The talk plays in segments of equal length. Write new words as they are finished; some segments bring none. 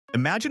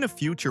Imagine a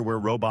future where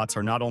robots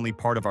are not only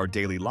part of our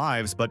daily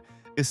lives, but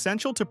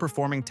essential to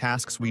performing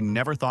tasks we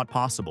never thought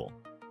possible.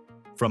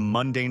 From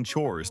mundane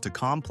chores to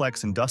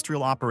complex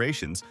industrial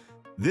operations,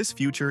 this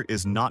future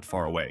is not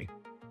far away.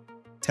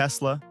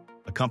 Tesla,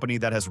 a company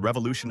that has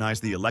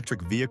revolutionized the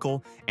electric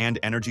vehicle and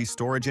energy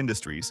storage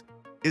industries,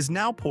 is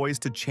now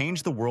poised to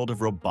change the world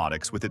of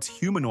robotics with its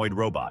humanoid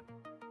robot,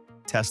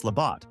 Tesla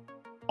Bot,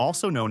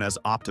 also known as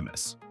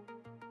Optimus.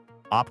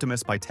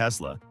 Optimus by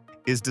Tesla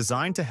is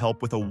designed to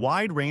help with a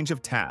wide range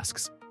of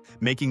tasks,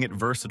 making it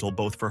versatile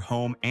both for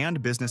home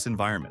and business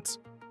environments.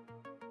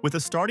 With a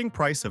starting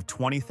price of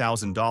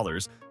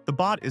 $20,000, the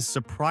bot is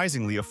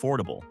surprisingly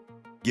affordable,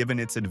 given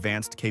its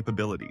advanced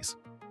capabilities.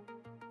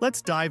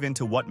 Let's dive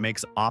into what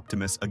makes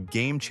Optimus a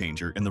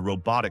game-changer in the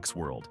robotics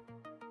world.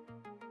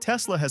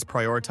 Tesla has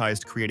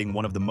prioritized creating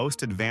one of the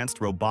most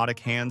advanced robotic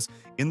hands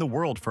in the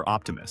world for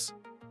Optimus.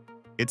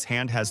 Its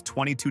hand has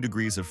 22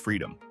 degrees of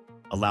freedom,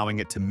 allowing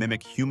it to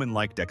mimic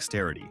human-like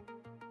dexterity.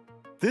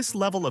 This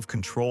level of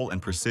control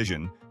and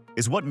precision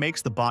is what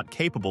makes the bot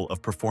capable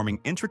of performing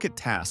intricate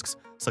tasks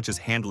such as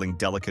handling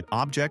delicate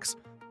objects,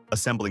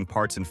 assembling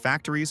parts in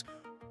factories,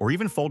 or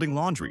even folding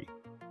laundry.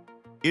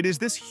 It is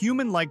this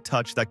human-like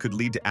touch that could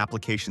lead to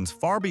applications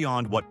far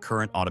beyond what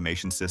current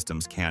automation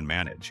systems can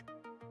manage.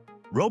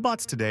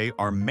 Robots today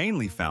are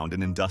mainly found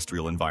in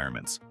industrial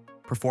environments,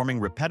 performing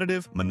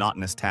repetitive,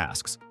 monotonous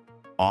tasks,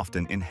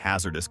 often in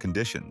hazardous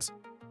conditions.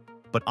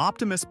 But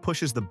Optimus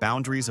pushes the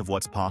boundaries of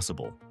what's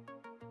possible.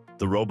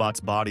 The robot's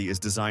body is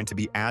designed to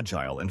be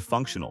agile and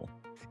functional,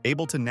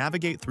 able to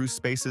navigate through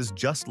spaces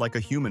just like a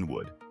human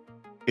would.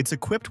 It's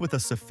equipped with a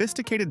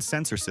sophisticated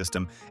sensor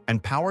system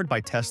and powered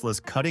by Tesla's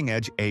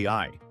cutting-edge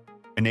AI,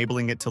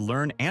 enabling it to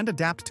learn and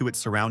adapt to its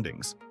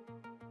surroundings.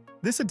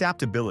 This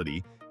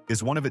adaptability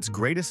is one of its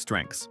greatest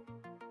strengths.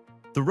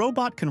 The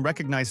robot can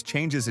recognize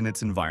changes in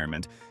its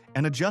environment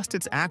and adjust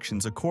its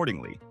actions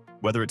accordingly,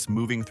 whether it's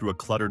moving through a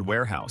cluttered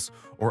warehouse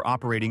or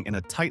operating in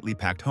a tightly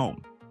packed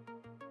home.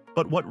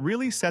 But what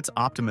really sets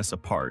Optimus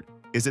apart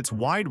is its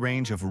wide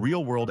range of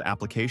real-world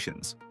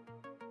applications.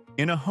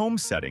 In a home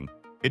setting,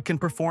 it can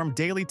perform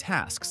daily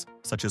tasks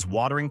such as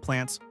watering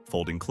plants,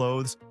 folding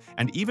clothes,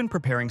 and even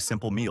preparing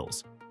simple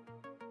meals.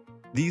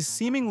 These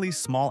seemingly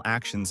small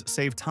actions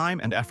save time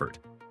and effort,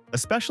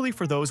 especially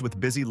for those with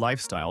busy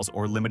lifestyles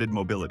or limited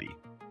mobility.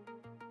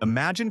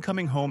 Imagine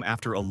coming home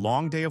after a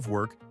long day of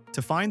work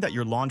to find that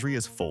your laundry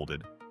is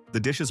folded, the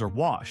dishes are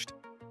washed,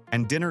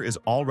 and dinner is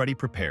already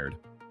prepared,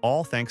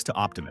 all thanks to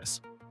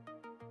Optimus.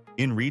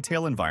 In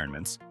retail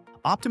environments,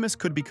 Optimus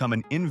could become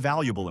an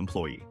invaluable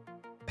employee,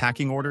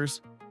 packing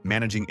orders,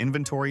 managing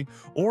inventory,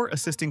 or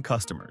assisting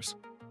customers.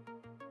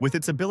 With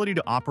its ability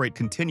to operate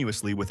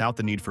continuously without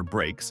the need for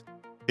breaks,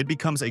 it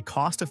becomes a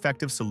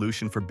cost-effective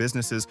solution for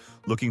businesses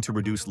looking to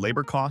reduce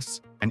labor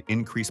costs and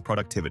increase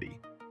productivity.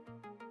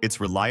 Its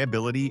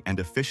reliability and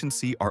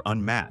efficiency are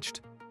unmatched,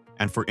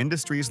 and for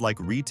industries like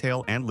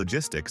retail and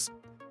logistics,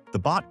 the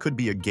bot could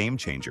be a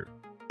game-changer,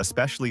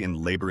 especially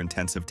in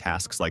labor-intensive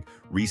tasks like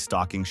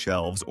restocking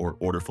shelves or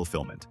order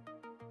fulfillment.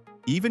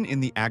 Even in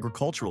the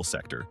agricultural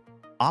sector,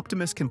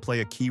 Optimus can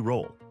play a key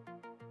role.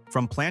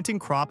 From planting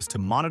crops to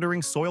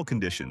monitoring soil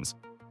conditions,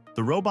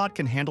 the robot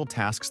can handle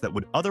tasks that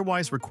would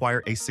otherwise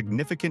require a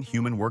significant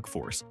human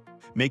workforce,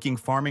 making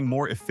farming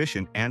more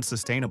efficient and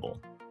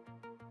sustainable.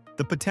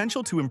 The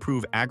potential to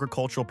improve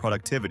agricultural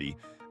productivity,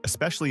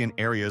 especially in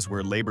areas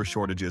where labor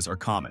shortages are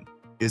common,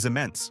 is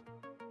immense.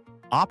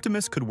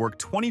 Optimus could work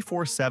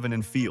 24/7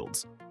 in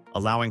fields,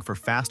 allowing for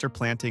faster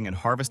planting and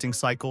harvesting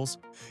cycles,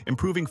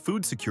 improving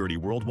food security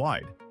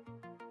worldwide.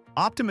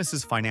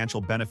 Optimus's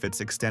financial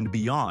benefits extend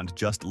beyond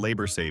just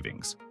labor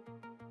savings.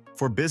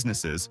 For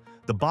businesses,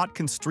 the bot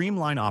can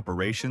streamline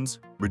operations,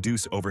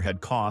 reduce overhead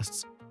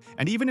costs,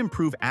 and even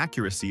improve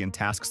accuracy in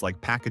tasks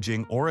like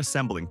packaging or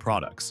assembling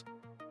products.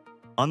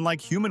 Unlike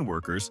human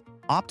workers,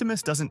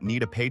 Optimus doesn't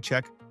need a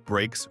paycheck,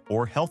 breaks,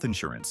 or health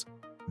insurance.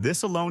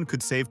 This alone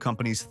could save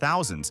companies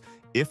thousands,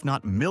 if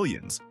not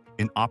millions,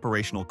 in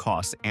operational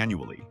costs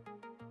annually.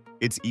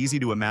 It's easy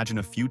to imagine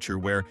a future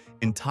where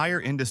entire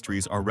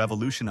industries are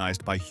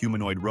revolutionized by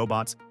humanoid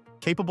robots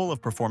capable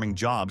of performing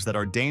jobs that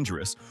are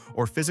dangerous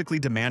or physically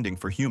demanding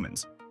for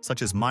humans,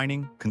 such as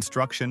mining,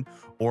 construction,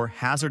 or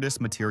hazardous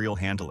material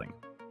handling.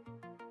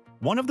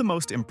 One of the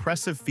most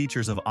impressive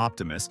features of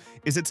Optimus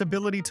is its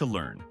ability to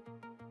learn.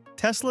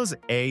 Tesla's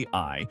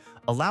AI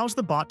allows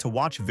the bot to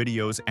watch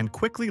videos and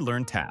quickly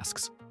learn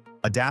tasks,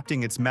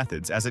 adapting its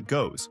methods as it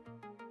goes.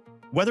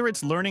 Whether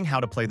it's learning how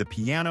to play the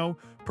piano,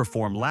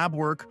 perform lab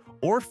work,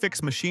 or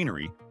fix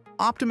machinery,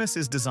 Optimus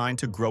is designed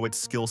to grow its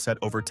skill set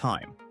over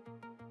time.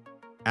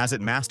 As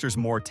it masters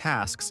more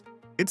tasks,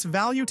 its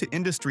value to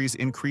industries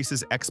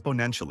increases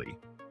exponentially.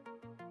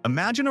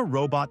 Imagine a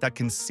robot that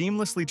can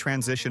seamlessly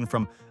transition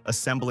from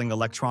assembling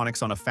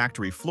electronics on a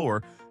factory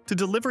floor to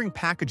delivering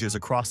packages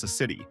across a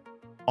city,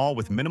 all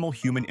with minimal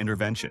human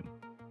intervention.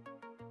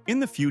 In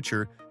the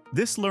future,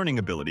 this learning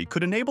ability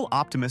could enable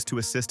Optimus to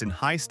assist in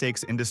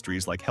high-stakes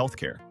industries like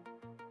healthcare.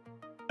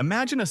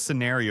 Imagine a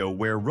scenario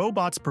where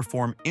robots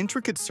perform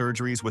intricate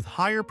surgeries with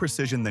higher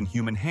precision than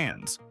human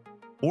hands,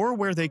 or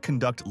where they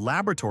conduct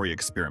laboratory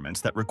experiments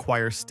that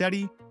require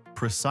steady,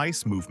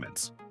 precise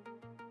movements.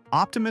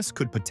 Optimus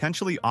could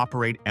potentially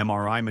operate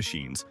MRI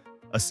machines,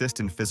 assist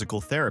in physical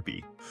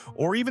therapy,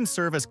 or even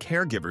serve as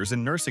caregivers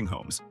in nursing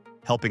homes,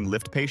 helping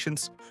lift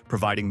patients,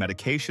 providing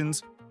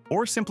medications,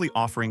 or simply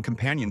offering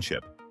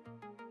companionship.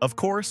 Of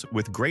course,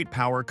 with great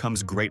power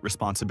comes great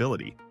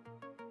responsibility.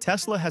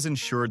 Tesla has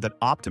ensured that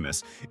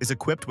Optimus is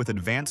equipped with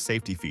advanced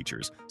safety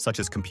features, such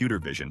as computer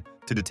vision,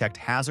 to detect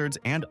hazards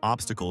and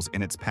obstacles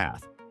in its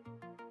path.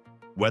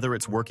 Whether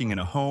it's working in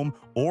a home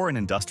or an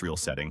industrial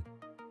setting,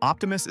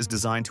 Optimus is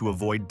designed to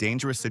avoid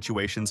dangerous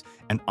situations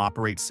and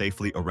operate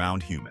safely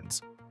around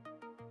humans.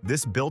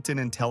 This built-in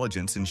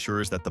intelligence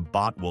ensures that the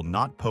bot will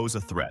not pose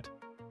a threat,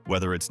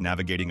 whether it's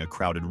navigating a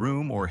crowded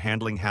room or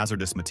handling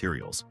hazardous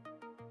materials.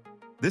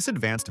 This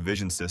advanced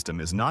vision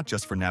system is not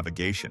just for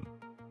navigation.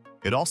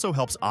 It also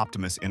helps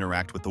Optimus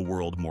interact with the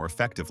world more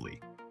effectively.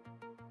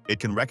 It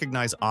can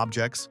recognize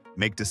objects,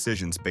 make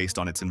decisions based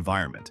on its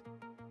environment,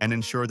 and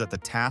ensure that the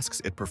tasks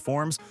it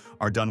performs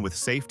are done with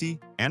safety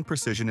and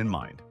precision in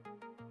mind.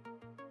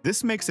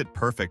 This makes it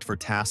perfect for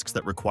tasks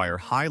that require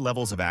high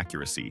levels of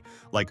accuracy,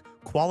 like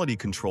quality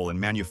control in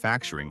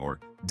manufacturing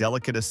or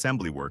delicate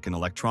assembly work in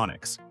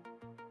electronics.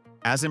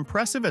 As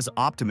impressive as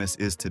Optimus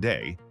is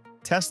today,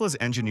 Tesla's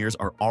engineers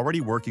are already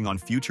working on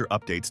future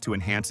updates to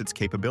enhance its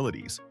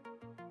capabilities.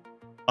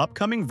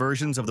 Upcoming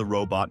versions of the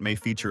robot may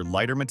feature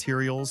lighter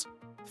materials,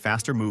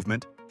 faster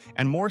movement,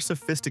 and more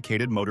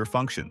sophisticated motor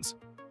functions.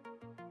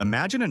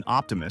 Imagine an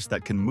Optimus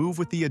that can move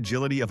with the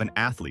agility of an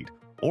athlete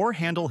or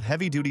handle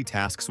heavy-duty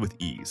tasks with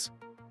ease.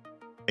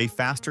 A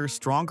faster,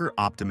 stronger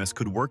Optimus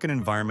could work in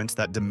environments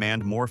that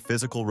demand more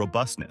physical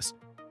robustness,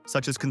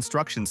 such as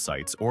construction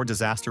sites or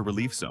disaster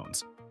relief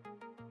zones.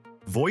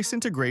 Voice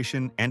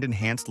integration and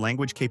enhanced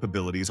language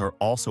capabilities are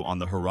also on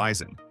the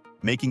horizon,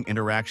 making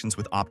interactions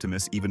with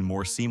Optimus even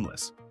more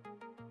seamless.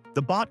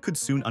 The bot could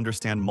soon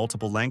understand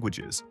multiple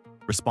languages,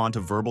 respond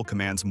to verbal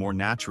commands more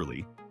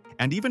naturally,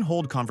 and even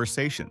hold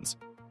conversations.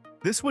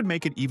 This would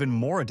make it even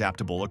more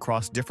adaptable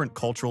across different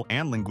cultural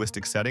and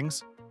linguistic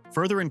settings,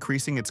 further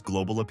increasing its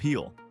global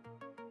appeal.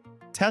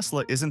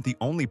 Tesla isn't the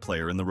only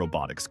player in the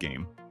robotics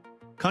game.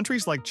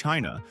 Countries like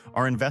China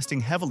are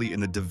investing heavily in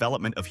the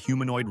development of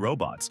humanoid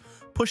robots,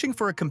 pushing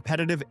for a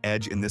competitive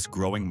edge in this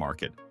growing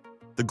market.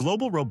 The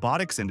global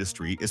robotics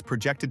industry is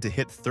projected to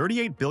hit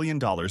 $38 billion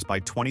by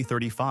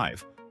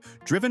 2035,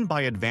 driven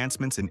by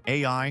advancements in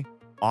AI,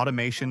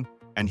 automation,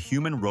 and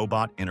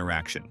human-robot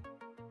interaction.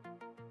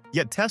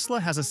 Yet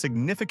Tesla has a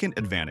significant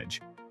advantage: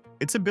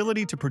 its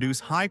ability to produce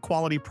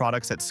high-quality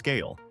products at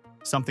scale,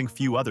 something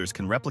few others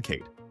can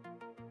replicate.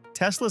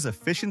 Tesla's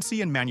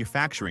efficiency in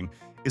manufacturing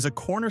is a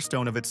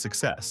cornerstone of its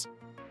success.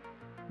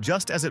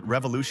 Just as it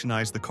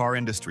revolutionized the car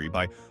industry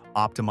by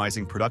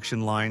optimizing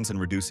production lines and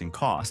reducing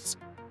costs,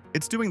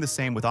 it's doing the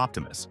same with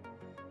Optimus.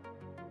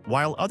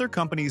 While other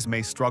companies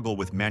may struggle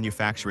with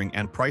manufacturing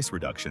and price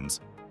reductions,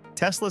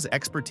 Tesla's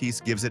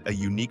expertise gives it a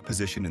unique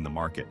position in the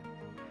market.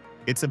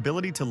 Its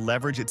ability to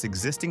leverage its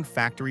existing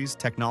factories,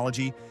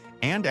 technology,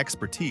 and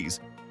expertise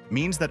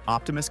means that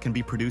Optimus can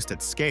be produced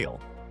at scale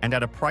and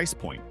at a price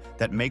point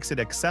that makes it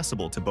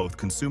accessible to both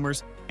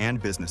consumers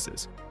and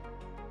businesses.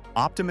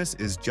 Optimus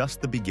is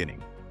just the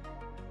beginning.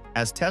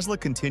 As Tesla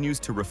continues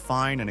to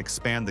refine and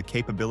expand the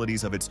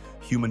capabilities of its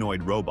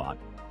humanoid robot,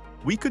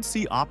 we could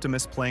see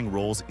Optimus playing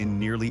roles in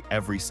nearly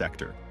every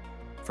sector,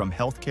 from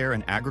healthcare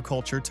and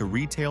agriculture to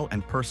retail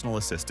and personal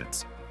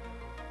assistance.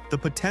 The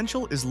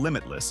potential is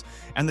limitless,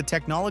 and the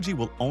technology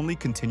will only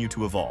continue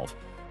to evolve.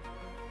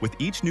 With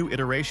each new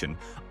iteration,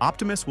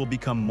 Optimus will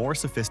become more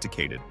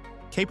sophisticated,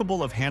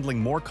 capable of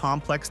handling more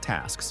complex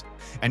tasks,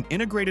 and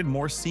integrated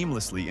more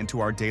seamlessly into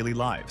our daily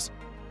lives.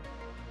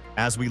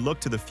 As we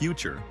look to the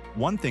future,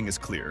 one thing is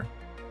clear: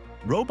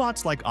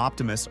 robots like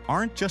Optimus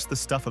aren't just the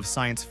stuff of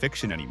science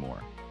fiction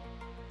anymore.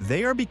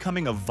 They are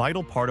becoming a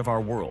vital part of our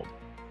world,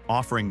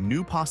 offering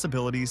new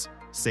possibilities,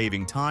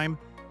 saving time,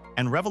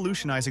 and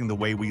revolutionizing the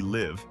way we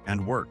live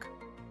and work.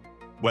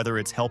 Whether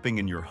it's helping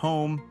in your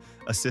home,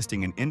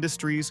 assisting in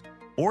industries,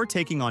 or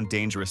taking on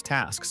dangerous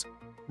tasks,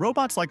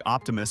 robots like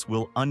Optimus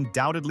will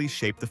undoubtedly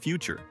shape the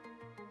future.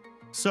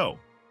 So,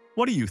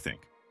 what do you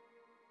think?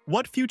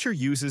 What future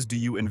uses do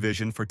you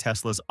envision for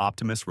Tesla's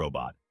Optimus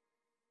robot?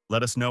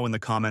 Let us know in the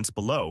comments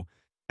below,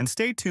 and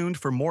stay tuned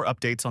for more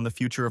updates on the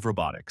future of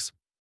robotics.